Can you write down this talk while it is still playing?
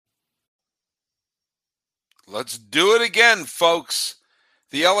Let's do it again, folks.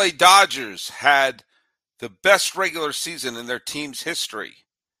 The LA Dodgers had the best regular season in their team's history,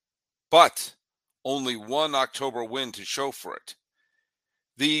 but only one October win to show for it.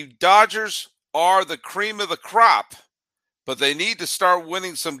 The Dodgers are the cream of the crop, but they need to start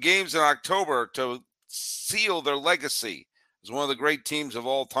winning some games in October to seal their legacy as one of the great teams of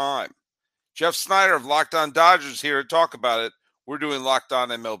all time. Jeff Snyder of Locked On Dodgers here to talk about it. We're doing Locked On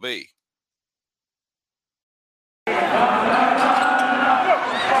MLB.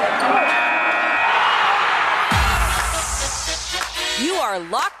 You are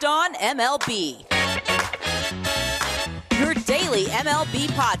Locked On MLB, your daily MLB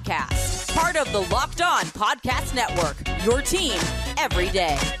podcast. Part of the Locked On Podcast Network, your team every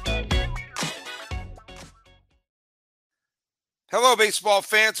day. Hello, baseball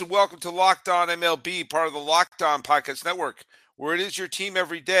fans, and welcome to Locked On MLB, part of the Locked On Podcast Network, where it is your team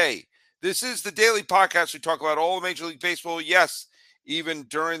every day. This is the daily podcast. We talk about all of Major League Baseball, yes, even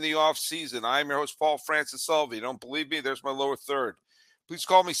during the off season. I am your host, Paul Francis Sullivan. You don't believe me? There's my lower third. Please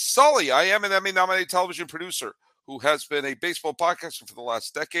call me Sully. I am an Emmy-nominated television producer who has been a baseball podcaster for the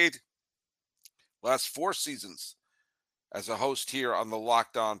last decade, last 4 seasons, as a host here on the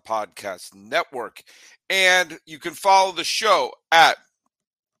Locked On Podcast Network. And you can follow the show at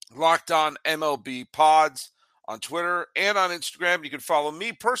Locked On MLB Pods on Twitter and on Instagram. You can follow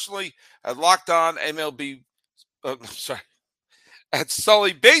me personally at Locked On MLB, at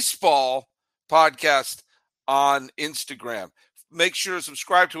Sully Baseball Podcast on Instagram. Make sure to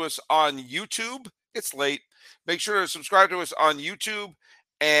subscribe to us on YouTube. It's late. Make sure to subscribe to us on YouTube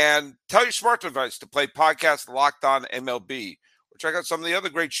and tell your smart device to play podcast Locked On MLB. Or check out some of the other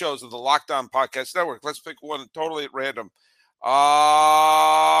great shows of the Locked On Podcast Network. Let's pick one totally at random.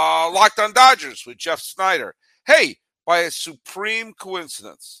 Locked On Dodgers with Jeff Snyder. Hey, by a supreme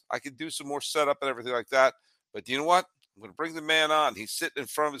coincidence, I could do some more setup and everything like that. But you know what? I'm going to bring the man on. He's sitting in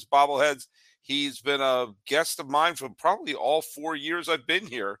front of his bobbleheads. He's been a guest of mine for probably all 4 years I've been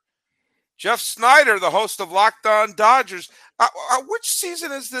here. Jeff Snyder, the host of Locked On Dodgers. Which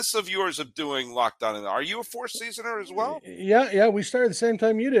season is this of yours of doing Locked On? Are you a 4th-seasoner as well? Yeah. We started the same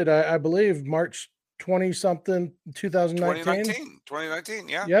time you did, I believe, March 20-something, 2019. 2019,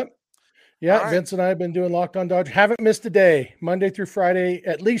 yeah. Yep. Yeah, All right. Vince and I have been doing Locked On Dodgers. Haven't missed a day, Monday through Friday,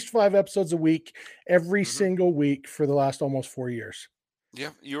 at least 5 episodes a week, every single week for the last almost 4 years. Yeah,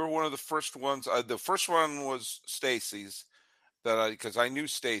 you were one of the first ones. The first one was Stacy's, because I knew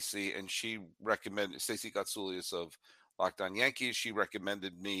Stacy, and she recommended Stacy Gotsulias of Locked On Yankees. She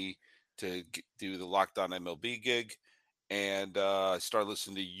recommended me to do the Locked On MLB gig, and I started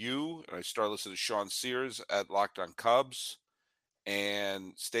listening to you, and I started listening to Sean Sears at Locked On Cubs,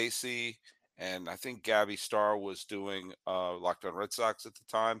 and Stacy, and I think Gabby Starr was doing Locked On Red Sox at the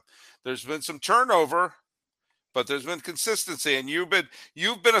time. There's been some turnover, but there's been consistency, and you've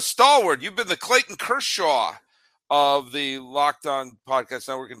been a stalwart. You've been the Clayton Kershaw of the Locked On Podcast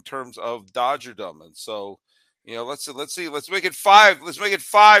Network in terms of Dodgerdom. And so, let's see. Let's make it 5. Let's make it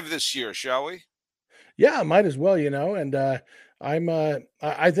 5 this year, shall we? Yeah, might as well, and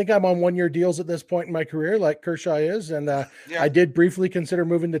I think I'm on 1-year deals at this point in my career, like Kershaw is. And I did briefly consider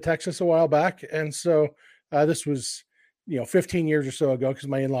moving to Texas a while back. And so this was, 15 years or so ago because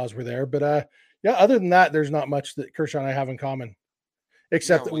my in-laws were there. But yeah, other than that, there's not much that Kershaw and I have in common,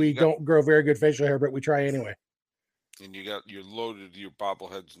 except that we don't grow very good facial hair, but we try anyway. And you're loaded your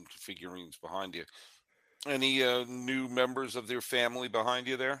bobbleheads and figurines behind you. Any new members of their family behind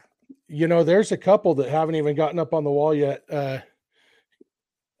you there? There's a couple that haven't even gotten up on the wall yet.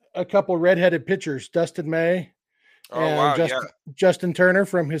 A couple redheaded pitchers, Dustin May and Justin Turner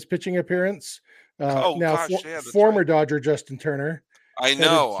from his pitching appearance. Former Dodger Justin Turner. I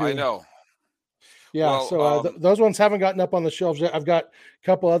know. Yeah, those ones haven't gotten up on the shelves yet. I've got a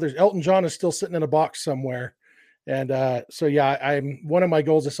couple others. Elton John is still sitting in a box somewhere. And I'm one of my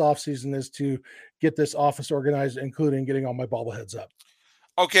goals this offseason is to get this office organized, including getting all my bobbleheads up.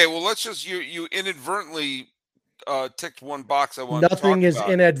 Okay, well, let's just you inadvertently ticked one box I wanted to talk about. Nothing is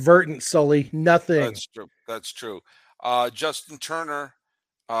inadvertent, Sully. Nothing. That's true. Justin Turner,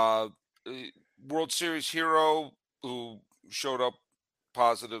 World Series hero who showed up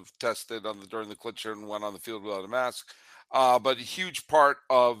positive, tested during the clincher and went on the field without a mask. But a huge part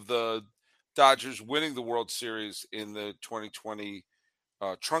of the Dodgers winning the World Series in the 2020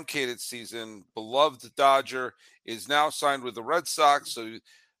 truncated season. Beloved Dodger is now signed with the Red Sox. So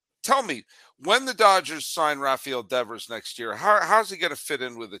tell me, when the Dodgers sign Rafael Devers next year, how's he going to fit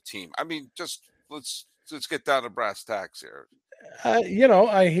in with the team? I mean, just let's get down to brass tacks here.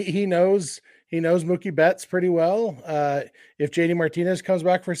 He knows He knows Mookie Betts pretty well. If JD Martinez comes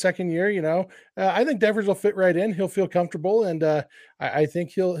back for a second year, I think Devers will fit right in. He'll feel comfortable, and I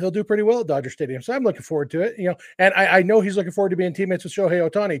think he'll do pretty well at Dodger Stadium. So I'm looking forward to it. And I know he's looking forward to being teammates with Shohei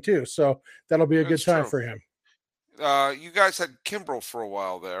Ohtani too. So that'll be a good time for him. You guys had Kimbrel for a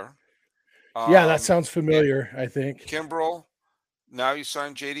while there. Yeah, that sounds familiar. I think Kimbrel. Now you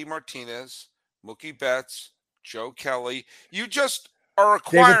signed JD Martinez, Mookie Betts, Joe Kelly. You just are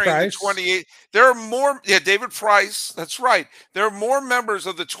acquiring the 28. There are more. Yeah, David Price. That's right. There are more members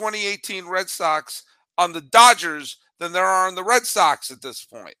of the 2018 Red Sox on the Dodgers than there are on the Red Sox at this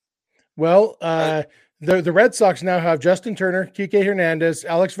point. Well, the Red Sox now have Justin Turner, Kike Hernandez,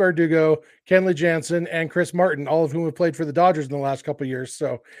 Alex Verdugo, Kenley Jansen, and Chris Martin, all of whom have played for the Dodgers in the last couple of years.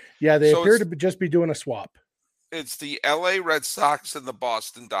 So, yeah, they appear to just be doing a swap. It's the LA Red Sox and the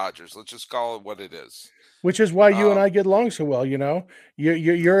Boston Dodgers. Let's just call it what it is. Which is why you and I get along so well.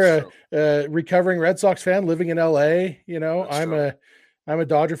 You're a recovering Red Sox fan living in LA. I'm a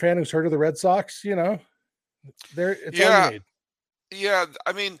Dodger fan who's heard of the Red Sox. It's all you need. Yeah,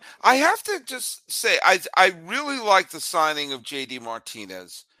 I mean, I have to just say, I really like the signing of JD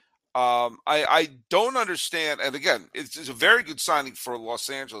Martinez. I don't understand, and again, it's a very good signing for Los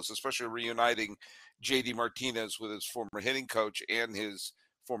Angeles, especially reuniting JD Martinez with his former hitting coach and his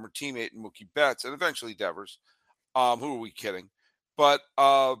former teammate Mookie Betts, and eventually Devers. Who are we kidding? But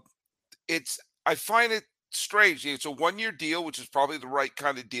I find it strange. It's a 1-year deal, which is probably the right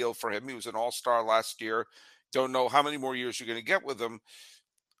kind of deal for him. He was an all-star last year. Don't know how many more years you're going to get with him.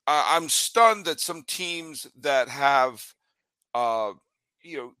 I'm stunned that some teams that have,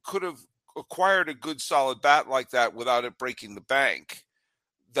 could have acquired a good solid bat like that without it breaking the bank,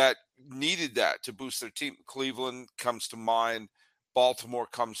 that needed that to boost their team. Cleveland comes to mind. Baltimore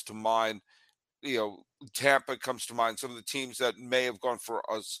comes to mind. Tampa comes to mind. Some of the teams that may have gone for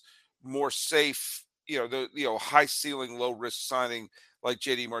a more safe, high ceiling, low risk signing like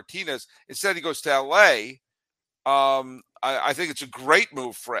JD Martinez. Instead, he goes to LA. I think it's a great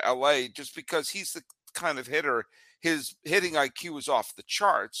move for LA just because he's the kind of hitter. His hitting IQ is off the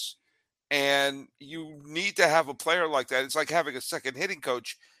charts, and you need to have a player like that. It's like having a second hitting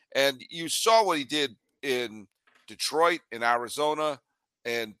coach. And you saw what he did in Detroit, in Arizona,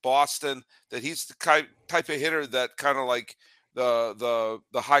 and Boston, that he's the type of hitter that kind of like the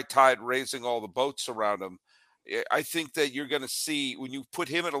high tide raising all the boats around him. I think that you're going to see when you put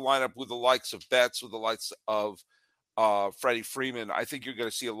him in a lineup with the likes of Betts, with the likes of Freddie Freeman, I think you're going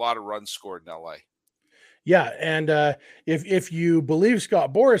to see a lot of runs scored in LA. Yeah, and if you believe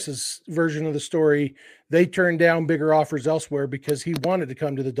Scott Boris's version of the story, they turned down bigger offers elsewhere because he wanted to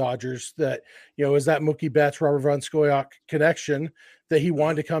come to the Dodgers. That is that Mookie Betts, Robert Von Scoyoc connection, that he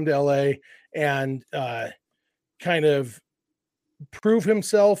wanted to come to LA and kind of prove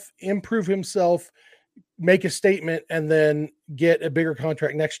himself, improve himself, make a statement, and then get a bigger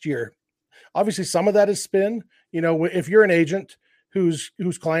contract next year. Obviously, some of that is spin. If you're an agent whose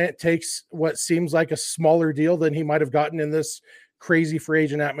client takes what seems like a smaller deal than he might have gotten in this crazy free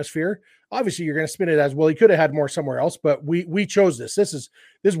agent atmosphere, obviously you're going to spin it as, well, he could have had more somewhere else, but we chose this. This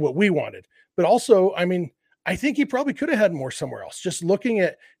is what we wanted. But also, I mean, I think he probably could have had more somewhere else. Just looking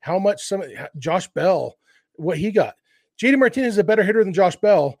at how much Josh Bell, what he got. JD Martinez is a better hitter than Josh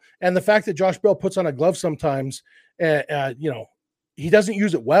Bell. And the fact that Josh Bell puts on a glove sometimes, he doesn't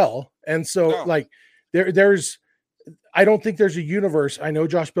use it well. And so there's, I don't think there's a universe. I know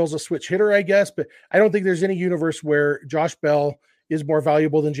Josh Bell's a switch hitter, I guess, but I don't think there's any universe where Josh Bell is more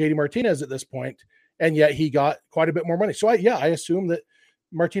valuable than JD Martinez at this point. And yet he got quite a bit more money. So I assume that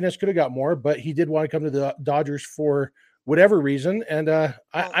Martinez could have got more, but he did want to come to the Dodgers for whatever reason. And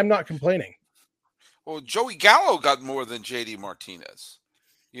I'm not complaining. Well, Joey Gallo got more than JD Martinez.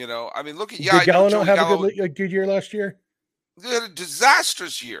 I mean, look at, did Gallo not have a good year last year? He had a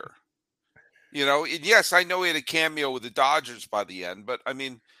disastrous year. And yes, I know he had a cameo with the Dodgers by the end, but I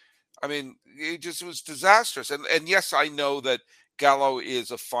mean, it was disastrous. And yes, I know that Gallo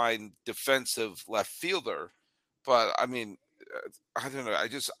is a fine defensive left fielder, but I mean, I don't know.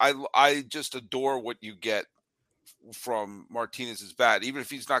 I just adore what you get from Martinez's bat. Even if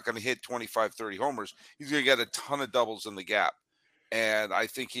he's not going to hit 25, 30 homers, he's going to get a ton of doubles in the gap. And I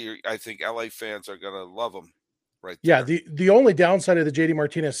think LA fans are going to love him. Right there. Yeah, the only downside of the JD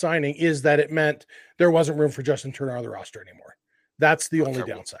Martinez signing is that it meant there wasn't room for Justin Turner on the roster anymore. That's the only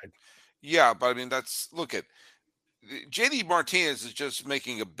downside. Yeah, but I mean, look at JD Martinez is just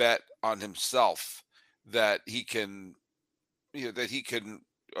making a bet on himself that he can,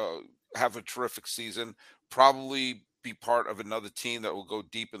 have a terrific season, probably be part of another team that will go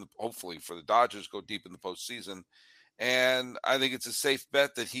deep hopefully for the Dodgers, go deep in the postseason. And I think it's a safe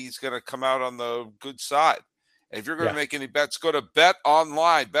bet that he's going to come out on the good side. And if you're going to make any bets, go to Bet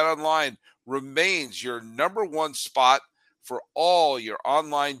Online. Bet Online remains your number one spot for all your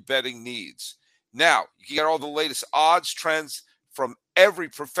online betting needs. Now, you can get all the latest odds, trends from every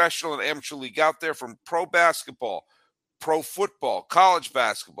professional and amateur league out there, from pro basketball, pro football, college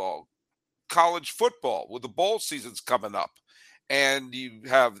basketball, college football, with the bowl seasons coming up. And you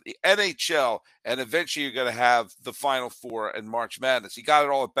have the NHL, and eventually you're going to have the Final Four and March Madness. You got it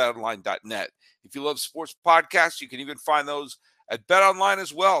all at betonline.net. If you love sports podcasts, you can even find those at BetOnline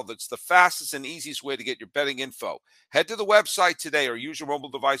as well. That's the fastest and easiest way to get your betting info. Head to the website today or use your mobile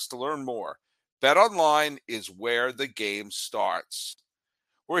device to learn more. BetOnline is where the game starts.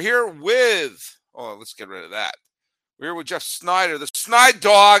 We're here with, let's get rid of that. We're here with Jeff Snyder, the Snide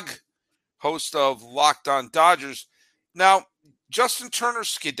Dog, host of Locked On Dodgers. Now, Justin Turner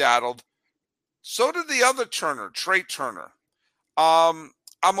skedaddled. So did the other Turner, Trey Turner. I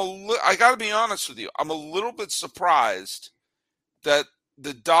got to be honest with you. I'm a little bit surprised that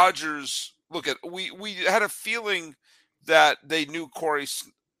the Dodgers, we had a feeling that they knew Corey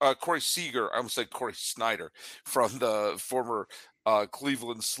Seager. I almost said Corey Snyder from the former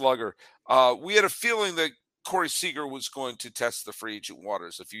Cleveland Slugger. We had a feeling that Corey Seager was going to test the free agent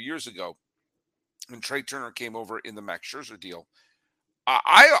waters a few years ago when Trey Turner came over in the Max Scherzer deal.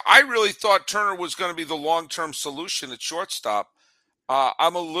 I really thought Turner was going to be the long-term solution at shortstop.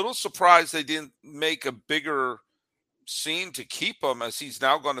 I'm a little surprised they didn't make a bigger scene to keep him, as he's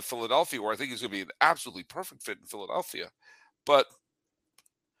now gone to Philadelphia, where I think he's going to be an absolutely perfect fit in Philadelphia. But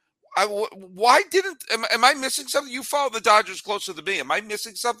why didn't – am I missing something? You follow the Dodgers closer than me. Am I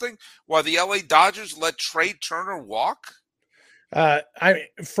missing something? Why the L.A. Dodgers let Trey Turner walk?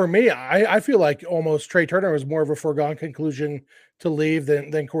 For me, I feel like almost Trey Turner was more of a foregone conclusion to leave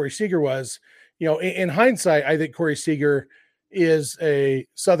than Corey Seager was. You know, in hindsight, I think Corey Seager is a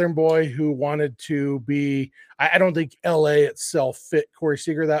Southern boy who wanted to be. I don't think LA itself fit Corey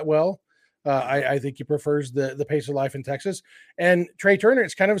Seager that well. I think he prefers the pace of life in Texas. And Trey Turner,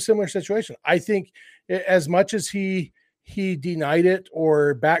 it's kind of a similar situation. I think as much as he denied it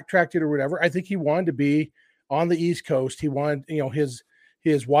or backtracked it or whatever, I think he wanted to be on the East Coast. He wanted,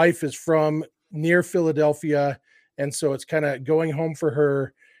 his wife is from near Philadelphia, and so it's kind of going home for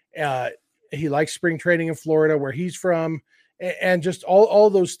her. He likes spring training in Florida, where he's from, and just all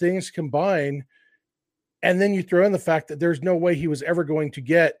those things combine. And then you throw in the fact that there's no way he was ever going to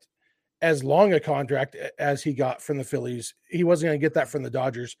get as long a contract as he got from the Phillies. He wasn't going to get that from the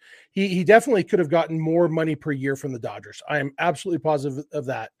Dodgers. He definitely could have gotten more money per year from the Dodgers. I am absolutely positive of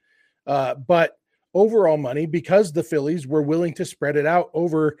that. But overall money, because the Phillies were willing to spread it out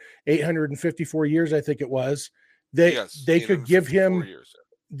over 854 years, I think it was, they could give him years.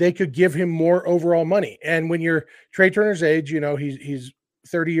 They could give him more overall money. And when you're Trey Turner's age, he's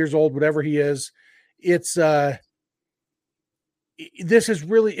 30 years old, whatever he is, it's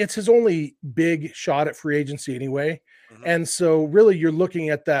his only big shot at free agency anyway. Mm-hmm. And so really you're looking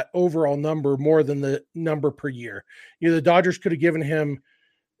at that overall number more than the number per year. The Dodgers could have given him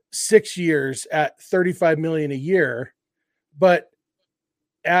 6 years at $35 million a year, but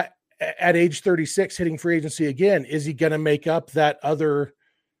at age 36 hitting free agency again, is he going to make up that other,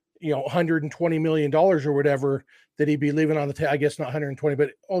 $120 million or whatever that he'd be leaving on the table? I guess not 120, but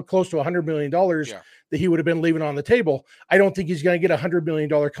close to $100 million that he would have been leaving on the table. I don't think he's going to get $100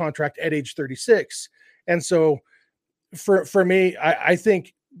 million contract at age 36. And so for me, I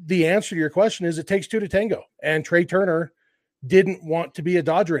think the answer to your question is it takes two to tango, and Trey Turner didn't want to be a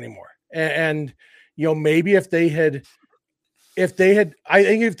Dodger anymore. And maybe if the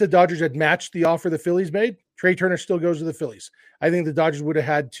Dodgers had matched the offer the Phillies made, Trey Turner still goes to the Phillies. I think the Dodgers would have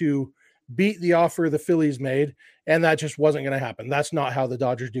had to beat the offer the Phillies made, and that just wasn't going to happen. That's not how the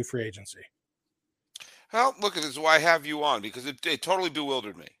Dodgers do free agency. Well, look, this is why I have you on, because it totally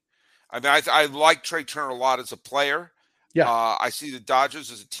bewildered me. I mean, I like Trey Turner a lot as a player. Yeah. I see the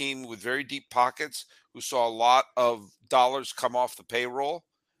Dodgers as a team with very deep pockets who saw a lot of dollars come off the payroll.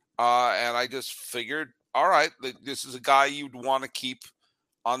 And I just figured, all right, this is a guy you'd want to keep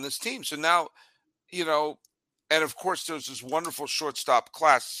on this team. So now, and of course there's this wonderful shortstop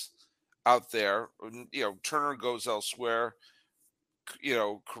class out there. Turner goes elsewhere.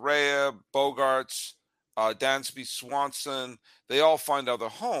 Correa, Bogarts, Dansby, Swanson, they all find other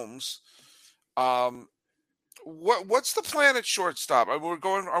homes. What's the plan at shortstop? Are we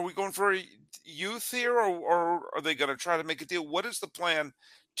going for a youth here, or are they going to try to make a deal? What is the plan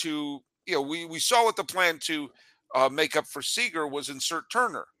to, we saw what the plan to make up for Seager was insert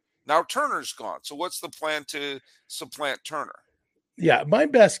Turner. Now Turner's gone. So what's the plan to supplant Turner? Yeah, my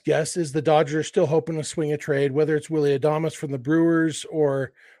best guess is the Dodgers are still hoping to swing a trade, whether it's Willy Adames from the Brewers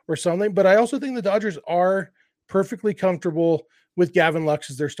or something. But I also think the Dodgers are perfectly comfortable with Gavin Lux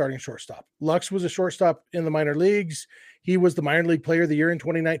as their starting shortstop. Lux was a shortstop in the minor leagues. He was the minor league player of the year in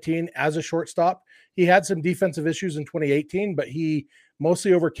 2019 as a shortstop. He had some defensive issues in 2018, but he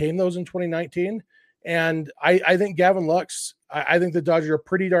mostly overcame those in 2019. And I think Gavin Lux, I think the Dodgers are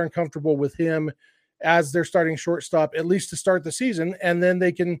pretty darn comfortable with him as their starting shortstop, at least to start the season. And then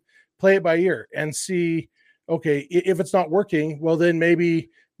they can play it by ear and see, okay, if it's not working, well, then maybe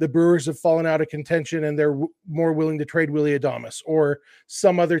the Brewers have fallen out of contention and they're more willing to trade Willy Adames, or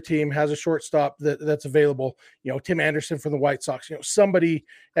some other team has a shortstop that's available, Tim Anderson from the White Sox, somebody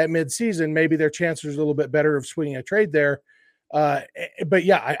at midseason, maybe their chances are a little bit better of swinging a trade there. But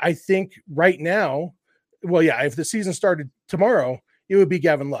yeah, I think right now, well, yeah, if the season started tomorrow, it would be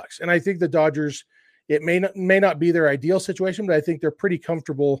Gavin Lux. And I think the Dodgers, it may not be their ideal situation, but I think they're pretty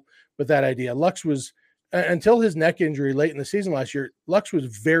comfortable with that idea. Lux was, until his neck injury late in the season last year, Lux was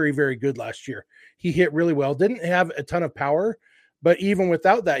very, very good last year. He hit really well, didn't have a ton of power, but even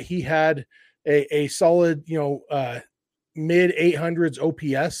without that, he had a solid, mid 800s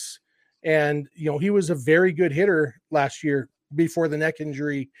OPS. And, he was a very good hitter last year before the neck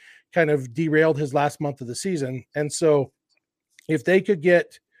injury kind of derailed his last month of the season. And so if they could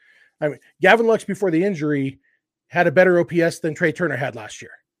get, Gavin Lux before the injury had a better OPS than Trey Turner had last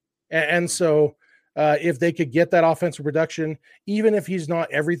year. And so if they could get that offensive production, even if he's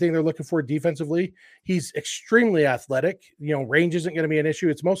not everything they're looking for defensively, he's extremely athletic. Range isn't going to be an issue.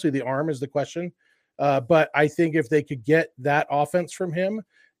 It's mostly the arm is the question. But I think if they could get that offense from him,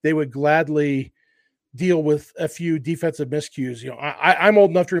 they would gladly deal with a few defensive miscues. I'm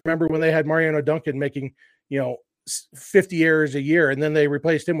old enough to remember when they had Mariano Duncan making, 50 errors a year, and then they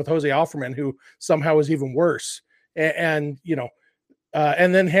replaced him with Jose Alferman, who somehow was even worse. And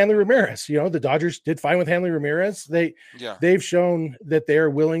then Hanley Ramirez, the Dodgers did fine with Hanley Ramirez. They've shown that they're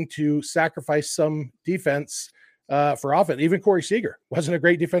willing to sacrifice some defense for offense. Even Corey Seager wasn't a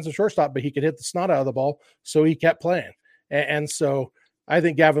great defensive shortstop, but he could hit the snot out of the ball. So he kept playing. And so I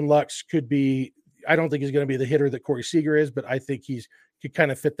think Gavin Lux could be, I don't think he's going to be the hitter that Corey Seager is, but I think he could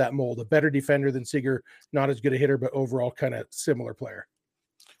kind of fit that mold. A better defender than Seager, not as good a hitter, but overall kind of similar player.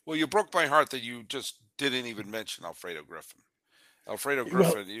 Well, you broke my heart that you just didn't even mention Alfredo Griffin.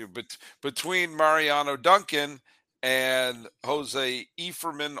 Between Mariano Duncan and Jose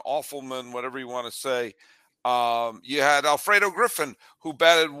Alferman, whatever you want to say, you had Alfredo Griffin, who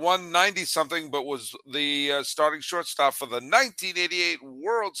batted 190 something, but was the starting shortstop for the 1988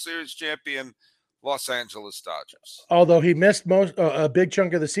 World Series champion Los Angeles Dodgers. Although he missed a big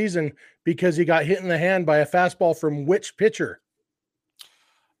chunk of the season because he got hit in the hand by a fastball from which pitcher?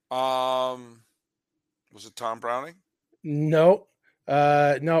 Was it Tom Browning? No,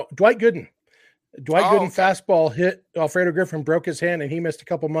 Dwight Gooden. Gooden fastball hit Alfredo Griffin, broke his hand, and he missed a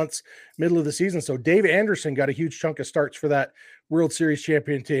couple months middle of the season. So Dave Anderson got a huge chunk of starts for that World Series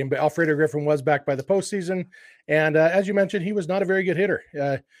champion team, but Alfredo Griffin was back by the postseason. And as you mentioned, he was not a very good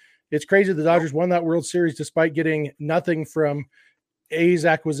hitter. It's crazy the Dodgers won that World Series despite getting nothing from A's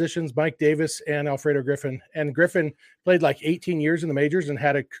acquisitions, Mike Davis and Alfredo Griffin. And Griffin played like 18 years in the majors and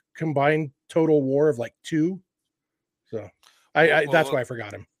had a combined total WAR of like 2. So that's why I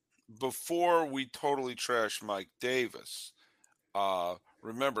forgot him. Before we totally trash Mike Davis,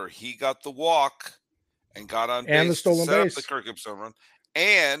 remember he got the walk and got on base and the stolen base, the Kirk Gibson run,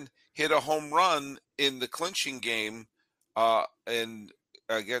 and hit a home run in the clinching game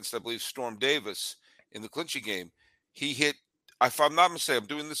against, I believe, Storm Davis in the clinching game. He hit, if I'm not mistaken, I'm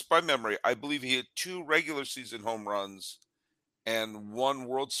doing this by memory, I believe he hit 2 regular season home runs and 1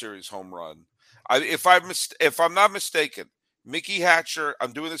 World Series home run. If I'm not mistaken, Mickey Hatcher,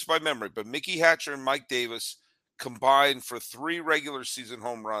 I'm doing this by memory, but Mickey Hatcher and Mike Davis combined for 3 regular season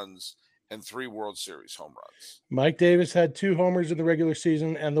home runs and 3 World Series home runs. Mike Davis had 2 homers in the regular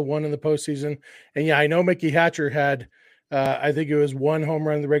season and the 1 in the postseason. And yeah, I know Mickey Hatcher had, I think it was 1 home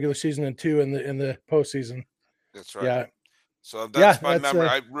run in the regular season and 2 in the postseason. That's right. Yeah. So that's my memory.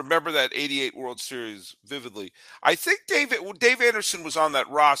 I remember that 88 World Series vividly. I think Dave Anderson was on that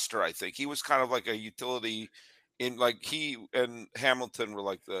roster. I think he was kind of like a utility in, like, he and Hamilton were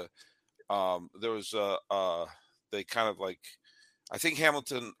like the there was they kind of like, I think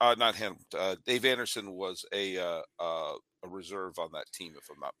Hamilton, not Hamilton, Dave Anderson was a reserve on that team, if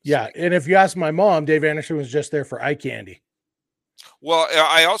I'm not mistaken. Yeah, and if you ask my mom, Dave Anderson was just there for eye candy. Well,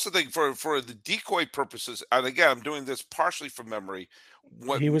 I also think for the decoy purposes, and again, I'm doing this partially from memory.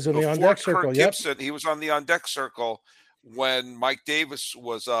 He was in the on-deck circle. Gibson, he was on the on-deck circle when Mike Davis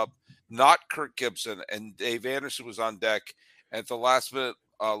was up, not Kirk Gibson, and Dave Anderson was on deck. At the last minute,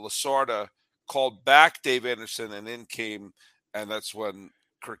 Lasorda called back Dave Anderson, and in came, and that's when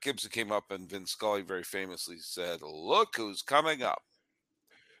Kirk Gibson came up, and Vin Scully very famously said, "Look who's coming up."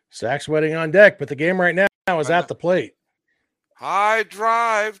 Sack's wetting on deck, but the game right now is at the plate. High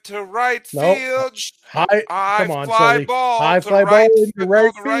drive to right field. High fly ball to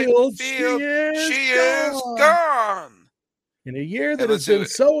right field. She is gone. In a year that has been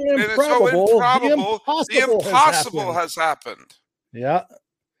so improbable, the impossible has happened. Yeah.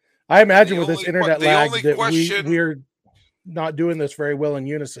 I imagine with this internet lag that we're not doing this very well in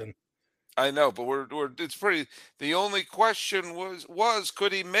unison. I know, but it's pretty. The only question was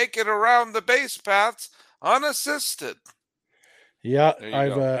could he make it around the base paths unassisted? Yeah,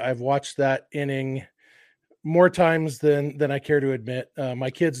 I've watched that inning more times than I care to admit. My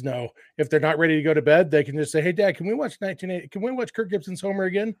kids know if they're not ready to go to bed, they can just say, "Hey, Dad, can we watch 1980? Can we watch Kirk Gibson's homer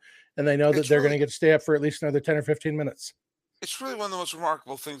again?" And they know that they're going to get to stay up for at least another 10 or 15 minutes. It's really one of the most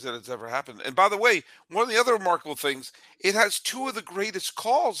remarkable things that has ever happened. And by the way, one of the other remarkable things, it has two of the greatest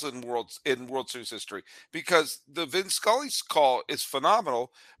calls in World Series history, because the Vin Scully's call is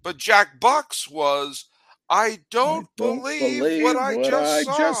phenomenal, but Jack Buck's was, I don't believe what I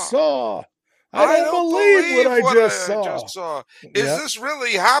just saw. I don't believe what I just saw. Is this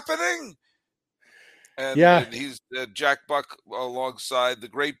really happening? And he's Jack Buck alongside the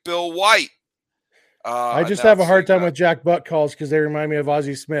great Bill White. I just have a hard time with Jack Buck calls because they remind me of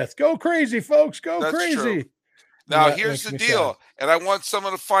Ozzie Smith. Go crazy, folks. Go crazy. True. Now, here's the deal, and I want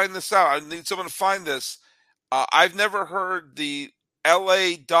someone to find this out. I need someone to find this. I've never heard the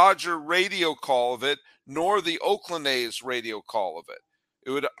L.A. Dodger radio call of it, nor the Oakland A's radio call of it. It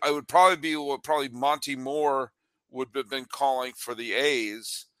would probably be what Monty Moore would have been calling for the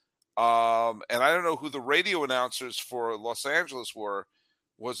A's. And I don't know who the radio announcers for Los Angeles were.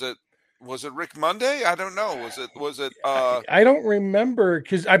 Was it Rick Monday? I don't know. Was it? I don't remember,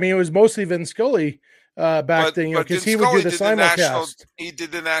 because it was mostly Vin Scully back then, because he would do the simulcast. He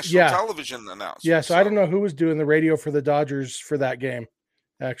did the national television announcement. Yeah, so I don't know who was doing the radio for the Dodgers for that game,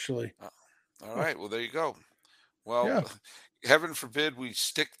 actually. All right, well, there you go. Well, heaven forbid we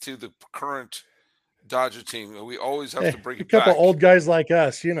stick to the current Dodger team. We always have to bring it back. A couple old guys like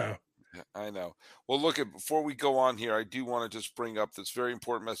us, I know. Well, look, before we go on here, I do want to just bring up this very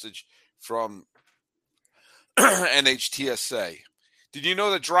important message from NHTSA. Did you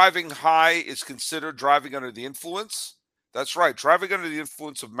know that driving high is considered driving under the influence? That's right. Driving under the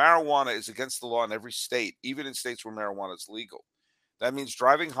influence of marijuana is against the law in every state, even in states where marijuana is legal. That means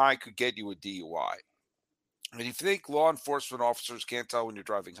driving high could get you a DUI. And if you think law enforcement officers can't tell when you're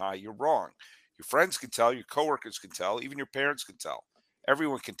driving high, you're wrong. Your friends can tell, your coworkers can tell, even your parents can tell.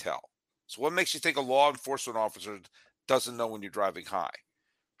 Everyone can tell. So what makes you think a law enforcement officer doesn't know when you're driving high?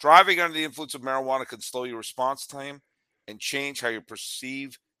 Driving under the influence of marijuana can slow your response time and change how you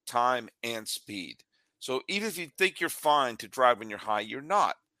perceive time and speed. So even if you think you're fine to drive when you're high, you're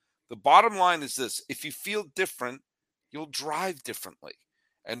not. The bottom line is this: if you feel different, you'll drive differently.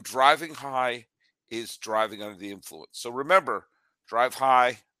 And driving high is driving under the influence. So remember, drive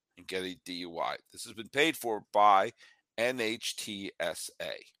high and get a DUI. This has been paid for by NHTSA.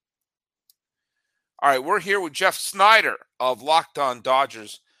 All right, we're here with Jeff Snyder of Locked On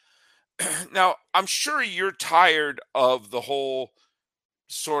Dodgers. Now, I'm sure you're tired of the whole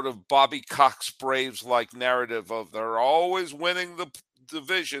sort of Bobby Cox Braves-like narrative of they're always winning the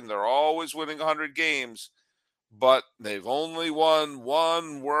division, they're always winning 100 games, but they've only won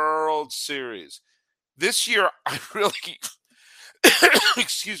one World Series. This year, I really,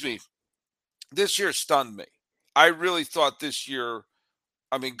 excuse me, this year stunned me. I really thought this year,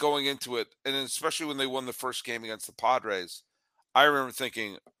 going into it, and especially when they won the first game against the Padres, I remember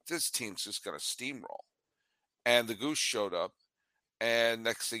thinking, this team's just going to steamroll. And the Goose showed up, and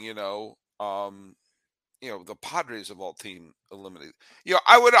next thing you know, the Padres of all team eliminated.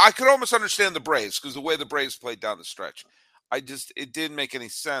 I could almost understand the Braves because the way the Braves played down the stretch, it didn't make any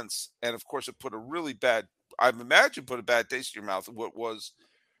sense. And of course, it put a bad taste in your mouth of what was,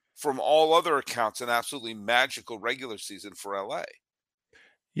 from all other accounts, an absolutely magical regular season for LA.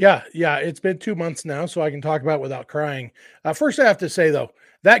 Yeah, it's been 2 months now, so I can talk about it without crying. First, I have to say, though,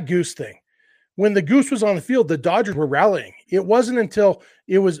 that Goose thing, when the Goose was on the field, the Dodgers were rallying. It wasn't until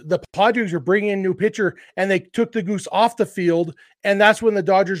it was the Padres were bringing in a new pitcher and they took the Goose off the field, and that's when the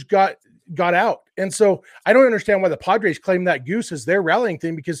Dodgers got out. And so I don't understand why the Padres claim that Goose as their rallying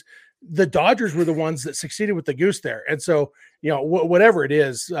thing, because the Dodgers were the ones that succeeded with the Goose there. And so, whatever it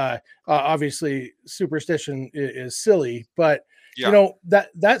is, obviously superstition is silly, but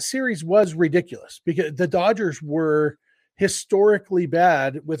that series was ridiculous because the Dodgers were historically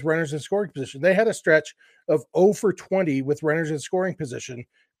bad with runners in scoring position. They had a stretch of 0 for 20 with runners in scoring position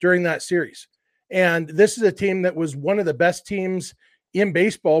during that series. And this is a team that was one of the best teams in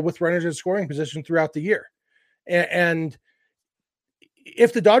baseball with runners in scoring position throughout the year. And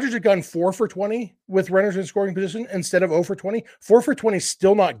if the Dodgers had gone 4 for 20 with runners in scoring position instead of 0 for 20, 4 for 20 is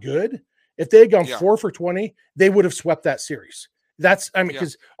still not good. If they had gone 4 for 20, they would have swept that series.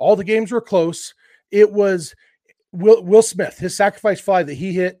 Because all the games were close. It was Will Smith, his sacrifice fly that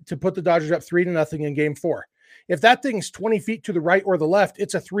he hit to put the Dodgers up 3-0 in game 4. If that thing's 20 feet to the right or the left,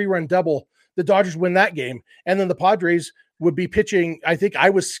 it's a 3-run double. The Dodgers win that game. And then the Padres would be pitching. I think I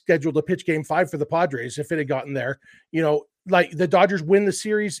was scheduled to pitch game 5 for the Padres if it had gotten there. Like the Dodgers win the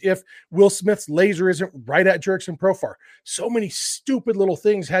series if Will Smith's laser isn't right at Jurickson Profar. So many stupid little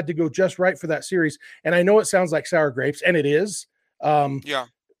things had to go just right for that series. And I know it sounds like sour grapes, and it is.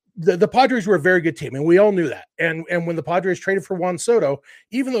 The Padres were a very good team, and we all knew that. And when the Padres traded for Juan Soto,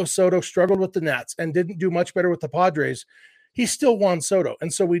 even though Soto struggled with the Nats and didn't do much better with the Padres, he's still Juan Soto.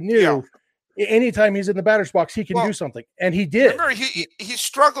 And so we knew anytime he's in the batter's box, he can do something. And he did. Remember, he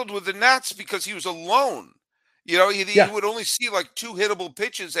struggled with the Nats because he was alone. He would only see like 2 hittable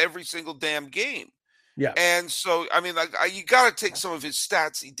pitches every single damn game. Yeah. And so, you got to take some of his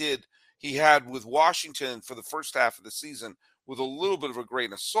stats he had with Washington for the first half of the season with a little bit of a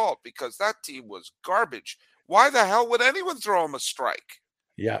grain of salt, because that team was garbage. Why the hell would anyone throw him a strike?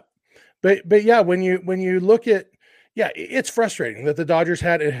 Yeah. But yeah, when you look at, it's frustrating that the Dodgers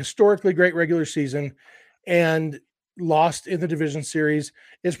had a historically great regular season and lost in the division series.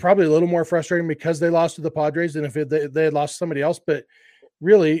 It's probably a little more frustrating because they lost to the Padres than if they had lost to somebody else. But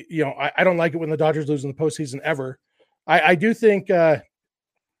really, I don't like it when the Dodgers lose in the postseason ever. I do think, I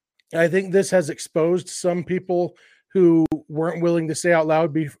think this has exposed some people who weren't willing to say out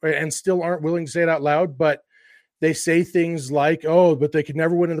loud and still aren't willing to say it out loud, but they say things like, oh, but they could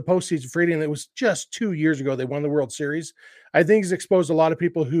never win in the postseason for eating. And it was just 2 years ago they won the World Series. I think it's exposed a lot of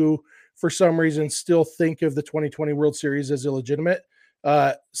people who, for some reason, still think of the 2020 World Series as illegitimate.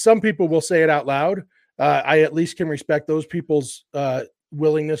 Some people will say it out loud. I at least can respect those people's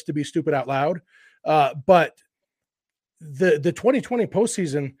willingness to be stupid out loud. But the 2020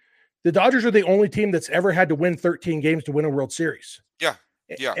 postseason, the Dodgers are the only team that's ever had to win 13 games to win a World Series.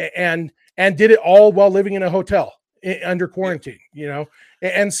 Yeah. And did it all while living in a hotel under quarantine,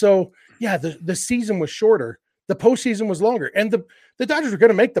 And so, the season was shorter. The postseason was longer. And the Dodgers were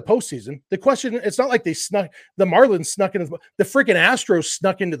going to make the postseason. The question, it's not like the Marlins snuck in, the freaking Astros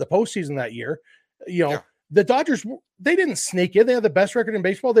snuck into the postseason that year. The Dodgers, they didn't sneak in. They had the best record in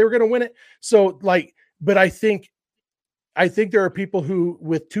baseball. They were going to win it. So but I think there are people who,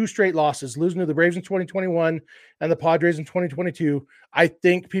 with 2 straight losses, losing to the Braves in 2021 and the Padres in 2022, I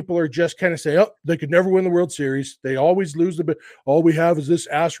think people are just kind of saying, oh, they could never win the World Series. They always lose all we have is this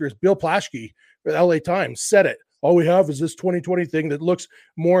asterisk. Bill Plaschke for the LA Times said it. All we have is this 2020 thing that looks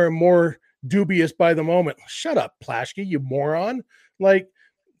more and more dubious by the moment. Shut up, Plaschke, you moron.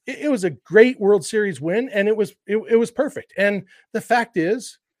 It was a great World Series win, and it was perfect. And the fact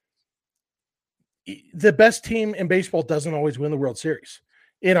is, the best team in baseball doesn't always win the World Series.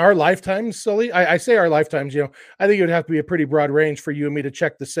 In our lifetimes, Sully, I say our lifetimes, I think it would have to be a pretty broad range for you and me to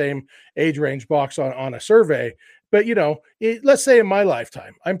check the same age range box on a survey. But, let's say in my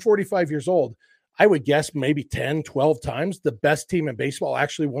lifetime, I'm 45 years old. I would guess maybe 10, 12 times the best team in baseball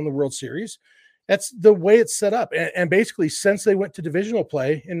actually won the World Series. That's the way it's set up. And basically, since they went to divisional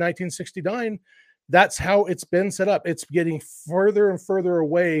play in 1969, that's how it's been set up. It's getting further and further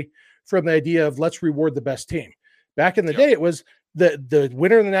away from the idea of let's reward the best team. Back in the day, it was the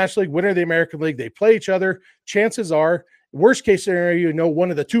winner of the National League, winner of the American League. They play each other. Chances are, worst case scenario, one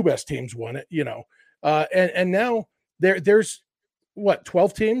of the 2 best teams won it, and now there's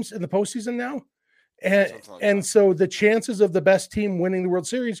 12 teams in the postseason now. And so the chances of the best team winning the World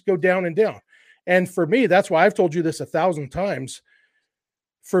Series go down and down. And for me, that's why I've told you this 1,000 times.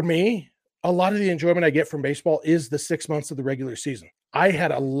 For me, a lot of the enjoyment I get from baseball is the 6 months of the regular season. I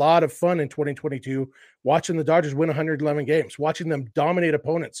had a lot of fun in 2022 watching the Dodgers win 111 games, watching them dominate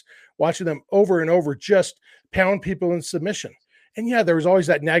opponents, watching them over and over just pound people in submission. And there was always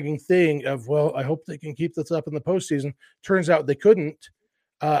that nagging thing of, well, I hope they can keep this up in the postseason. Turns out they couldn't.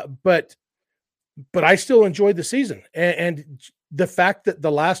 But I still enjoyed the season. And the fact that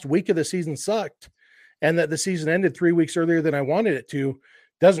the last week of the season sucked and that the season ended 3 weeks earlier than I wanted it to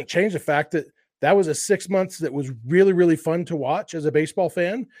doesn't change the fact that was a 6 months that was really, really fun to watch as a baseball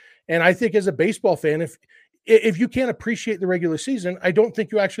fan. And I think as a baseball fan, if you can't appreciate the regular season, I don't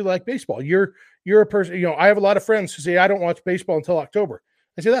think you actually like baseball. You're a person, I have a lot of friends who say, I don't watch baseball until October.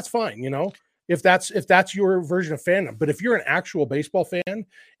 I say, that's fine. if that's your version of fandom. But if you're an actual baseball fan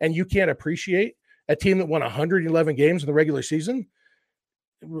and you can't appreciate a team that won 111 games in the regular season,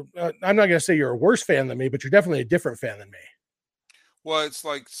 I'm not going to say you're a worse fan than me, but you're definitely a different fan than me. Well, it's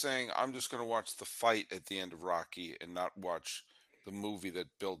like saying I'm just going to watch the fight at the end of Rocky and not watch the movie that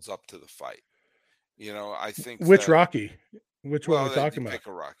builds up to the fight. I think Which Rocky? Which one are we talking about? Pick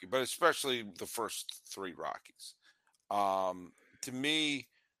a Rocky, but especially the first three Rockies. To me,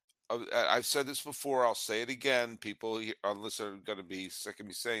 I've said this before. I'll say it again. People on this are going to be sick of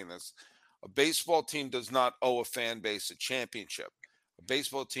me saying this. A baseball team does not owe a fan base a championship. A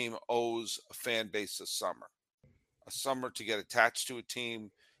baseball team owes a fan base a summer to get attached to a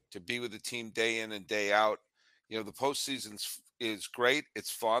team, to be with the team day in and day out. The postseason is great.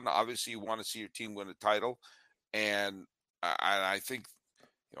 It's fun. Obviously, you want to see your team win a title, and I think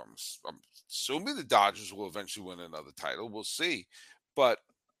I'm assuming the Dodgers will eventually win another title. We'll see, but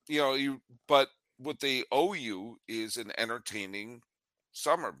but what they owe you is an entertaining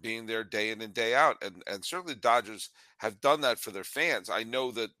summer, being there day in and day out, and certainly the Dodgers have done that for their fans. I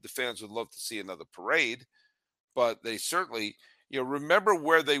know that the fans would love to see another parade, but they certainly, remember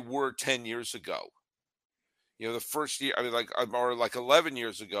where they were 10 years ago. The first year, or like 11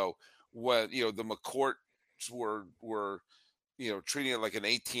 years ago, when the McCourts were treating it like an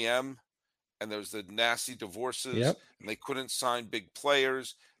ATM, and there's the nasty divorces, and they couldn't sign big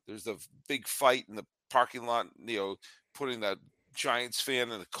players. There's the big fight in the parking lot, putting that Giants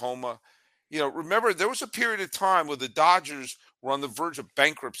fan in a coma. Remember, there was a period of time where the Dodgers were on the verge of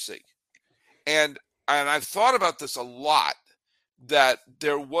bankruptcy. And I've thought about this a lot, that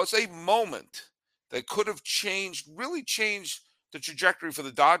there was a moment that could have really changed the trajectory for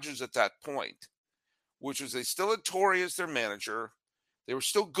the Dodgers at that point, which was they still had Torre as their manager. They were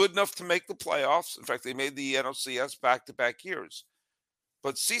still good enough to make the playoffs. In fact, they made the NLCS back-to-back years.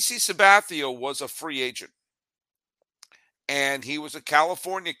 But CC Sabathia was a free agent. And he was a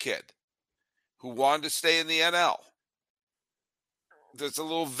California kid who wanted to stay in the NL. There's a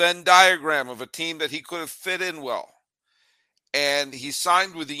little Venn diagram of a team that he could have fit in well. And he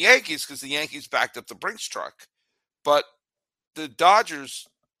signed with the Yankees because the Yankees backed up the Brinks truck. But the Dodgers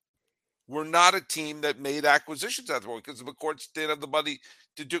were not a team that made acquisitions at the point because the McCourts didn't have the money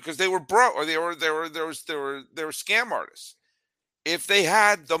to do, because they were broke, or they were scam artists. If they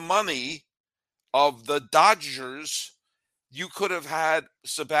had the money of the Dodgers, you could have had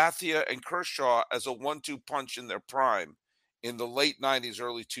Sabathia and Kershaw as a 1-2 punch in their prime in the late 90s,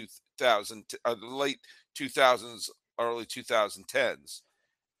 early 2000s, early 2010s.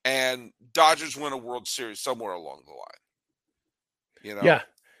 And Dodgers win a World Series somewhere along the line.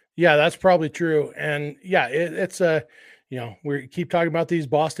 Yeah, that's probably true. And it's we keep talking about these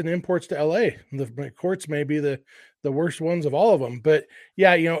Boston imports to LA. The courts may be the worst ones of all of them, but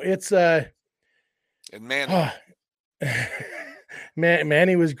it's and Manny.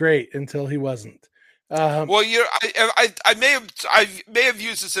 Manny was great until he wasn't. Well, I may have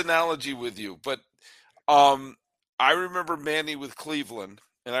used this analogy with you, but I remember Manny with Cleveland,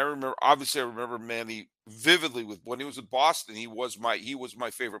 and I remember Manny vividly with when he was in Boston. He was my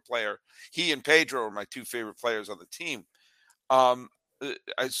favorite player. He and Pedro are my two favorite players on the team. I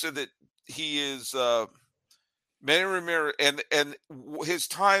said that he is Manny Ramirez, and his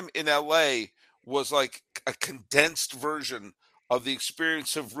time in LA was like a condensed version of the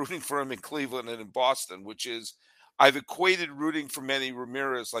experience of rooting for him in Cleveland and in Boston, which is I've equated rooting for Manny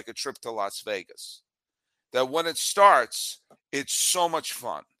Ramirez like a trip to Las Vegas. That when it starts, it's so much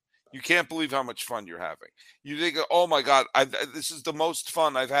fun. You can't believe how much fun you're having. You think, oh my God, this is the most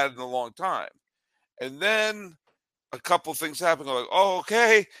fun I've had in a long time. And then a couple things happen. Like, oh,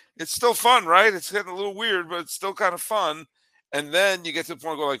 okay, it's still fun, right? It's getting a little weird, but it's still kind of fun. And then you get to the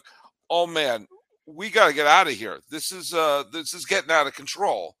point where like, oh man, we got to get out of here. This is getting out of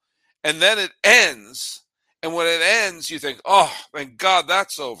control. And then it ends. And when it ends, you think, oh, thank God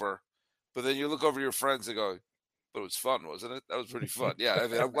that's over. But then you look over your friends and go, but it was fun, wasn't it? That was pretty fun. Yeah, I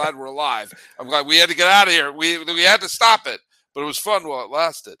mean, I'm glad we're alive. I'm glad we had to get out of here. We had to stop it, but it was fun while it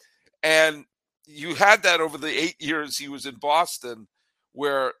lasted. And you had that over the 8 years he was in Boston,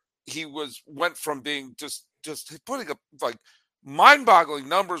 where he went from being just putting up like mind-boggling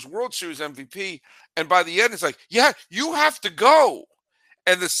numbers, World Series MVP, and by the end it's like, yeah, you have to go.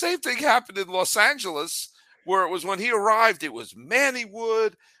 And the same thing happened in Los Angeles, where it was when he arrived, it was Manny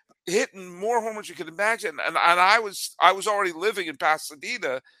Wood hitting more homers you could imagine. And I was already living in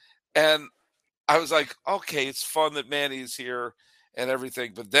Pasadena, and I was like, okay, it's fun that Manny's here and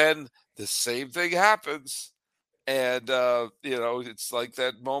everything. But then the same thing happens. And, it's like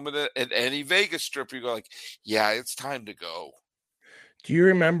that moment at any Vegas strip, you go like, yeah, it's time to go. Do you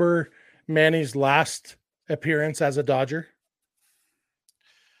remember Manny's last appearance as a Dodger?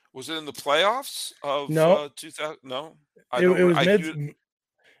 Was it in the playoffs of No. 2000? No, It was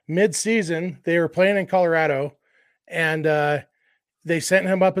mid-season. They were playing in Colorado, and they sent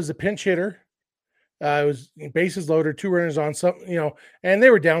him up as a pinch hitter. It was bases loaded, 2 runners on, and they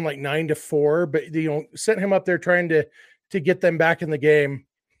were down like 9-4, but sent him up there trying to get them back in the game.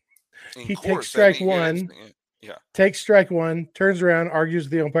 He takes strike one, turns around, argues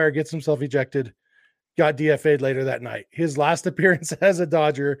with the umpire, gets himself ejected, got DFA'd later that night. His last appearance as a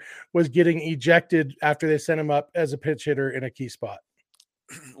Dodger was getting ejected after they sent him up as a pinch hitter in a key spot.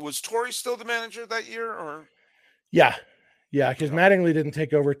 Was Torre still the manager that year, or? Yeah, because Mattingly didn't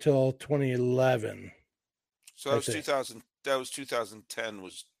take over till 2011. So that was 2000. That was 2010.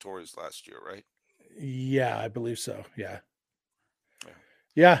 Was Torre's last year, right? Yeah, I believe so. Yeah.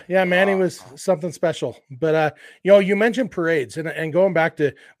 Manny was something special. But you mentioned parades, and going back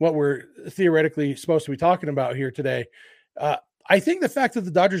to what we're theoretically supposed to be talking about here today. I think the fact that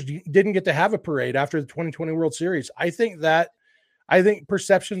the Dodgers didn't get to have a parade after the 2020 World Series, I think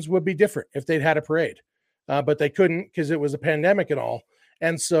perceptions would be different if they'd had a parade. But they couldn't because it was a pandemic and all.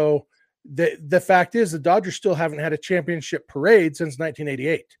 And so the fact is the Dodgers still haven't had a championship parade since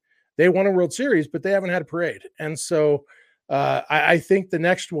 1988. They won a World Series, but they haven't had a parade. And so I think the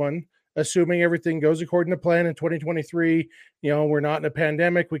next one, assuming everything goes according to plan in 2023, we're not in a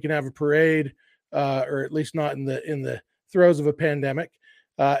pandemic, we can have a parade, or at least not in the throes of a pandemic.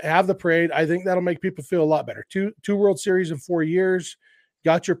 Have the parade. I think that'll make people feel a lot better. Two World Series in 4 years,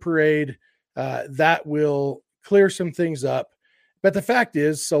 got your parade. That will clear some things up. But the fact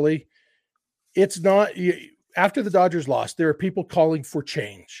is, Sully, it's not after the Dodgers lost, there are people calling for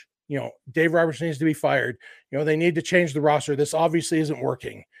change. Dave Roberts needs to be fired. They need to change the roster. This obviously isn't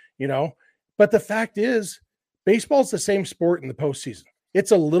working, but the fact is baseball's the same sport in the postseason.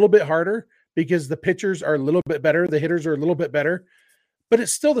 It's a little bit harder because the pitchers are a little bit better. The hitters are a little bit better, but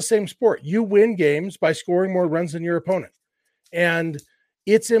it's still the same sport. You win games by scoring more runs than your opponent. And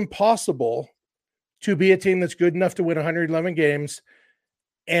it's impossible to be a team that's good enough to win 111 games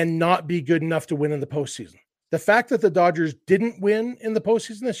and not be good enough to win in the postseason. The fact that the Dodgers didn't win in the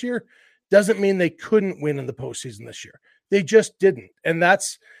postseason this year doesn't mean they couldn't win in the postseason this year. They just didn't. And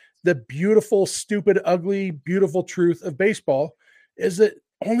that's the beautiful, stupid, ugly, beautiful truth of baseball, is that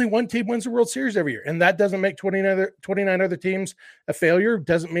only one team wins the World Series every year. And that doesn't make 29 other teams a failure.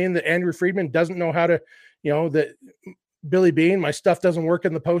 Doesn't mean that Andrew Friedman doesn't know how to, that Billy Beane, my stuff doesn't work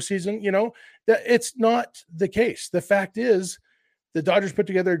in the postseason. That it's not the case. The fact is, the Dodgers put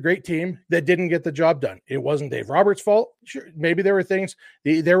together a great team that didn't get the job done. It wasn't Dave Roberts' fault. Sure, maybe there were things,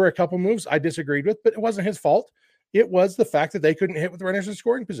 there were a couple moves I disagreed with, but it wasn't his fault. It was the fact that they couldn't hit with runners in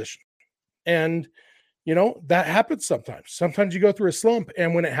scoring position. And, that happens sometimes. Sometimes you go through a slump,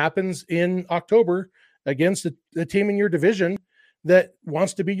 and when it happens in October against the team in your division that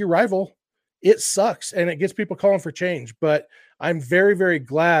wants to be your rival, it sucks, and it gets people calling for change. But I'm very, very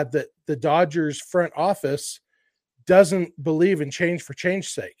glad that the Dodgers front office doesn't believe in change for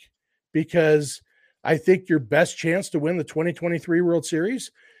change's sake, because I think your best chance to win the 2023 World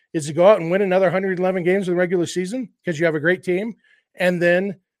Series is to go out and win another 111 games in the regular season because you have a great team, and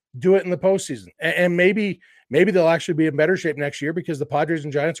then do it in the postseason. And maybe they'll actually be in better shape next year because the Padres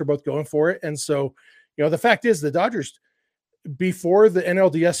and Giants are both going for it. And so, the fact is the Dodgers, before the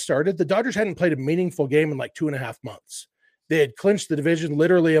NLDS started, the Dodgers hadn't played a meaningful game in like 2.5 months. They had clinched the division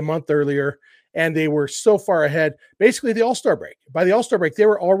literally a month earlier, and they were so far ahead. Basically, the All-Star break. By the All-Star break, they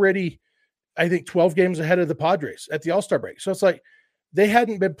were already, I think, 12 games ahead of the Padres at the All-Star break. So it's like they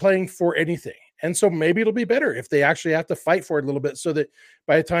hadn't been playing for anything. And so maybe it'll be better if they actually have to fight for it a little bit, so that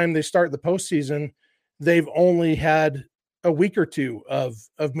by the time they start the postseason, they've only had a week or two of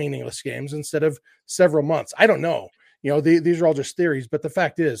meaningless games instead of several months. I don't know. These are all just theories, but the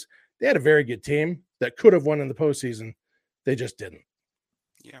fact is they had a very good team that could have won in the postseason. They just didn't.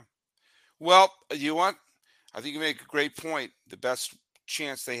 Yeah. Well, I think you make a great point. The best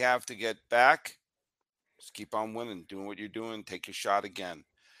chance they have to get back is keep on winning, doing what you're doing, take your shot again.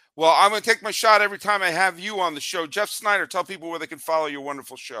 Well, I'm going to take my shot every time I have you on the show. Jeff Snyder, tell people where they can follow your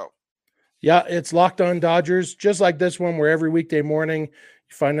wonderful show. Yeah, it's Locked On Dodgers, just like this one, where every weekday morning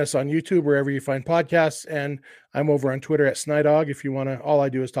you find us on YouTube, wherever you find podcasts. And I'm over on Twitter at Snydog. If you want to, all I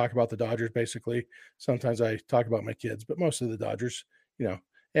do is talk about the Dodgers, basically. Sometimes I talk about my kids, but mostly the Dodgers,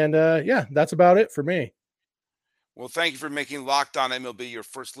 And that's about it for me. Well, thank you for making Locked On MLB your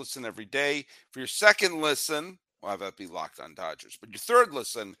first listen every day. For your second listen, we'll have it be Locked On Dodgers. But your third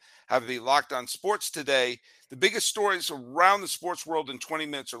listen, have it be Locked On Sports Today. The biggest stories around the sports world in 20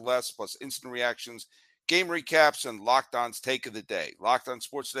 minutes or less, plus instant reactions, game recaps, and Locked On's Take of the Day. Locked On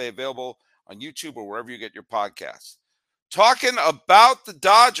Sports Today available on YouTube or wherever you get your podcasts. Talking about the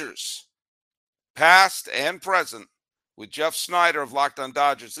Dodgers, past and present, with Jeff Snyder of Locked On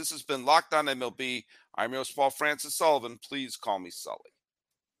Dodgers. This has been Locked On MLB. I'm your host, Paul Francis Sullivan. Please call me Sully.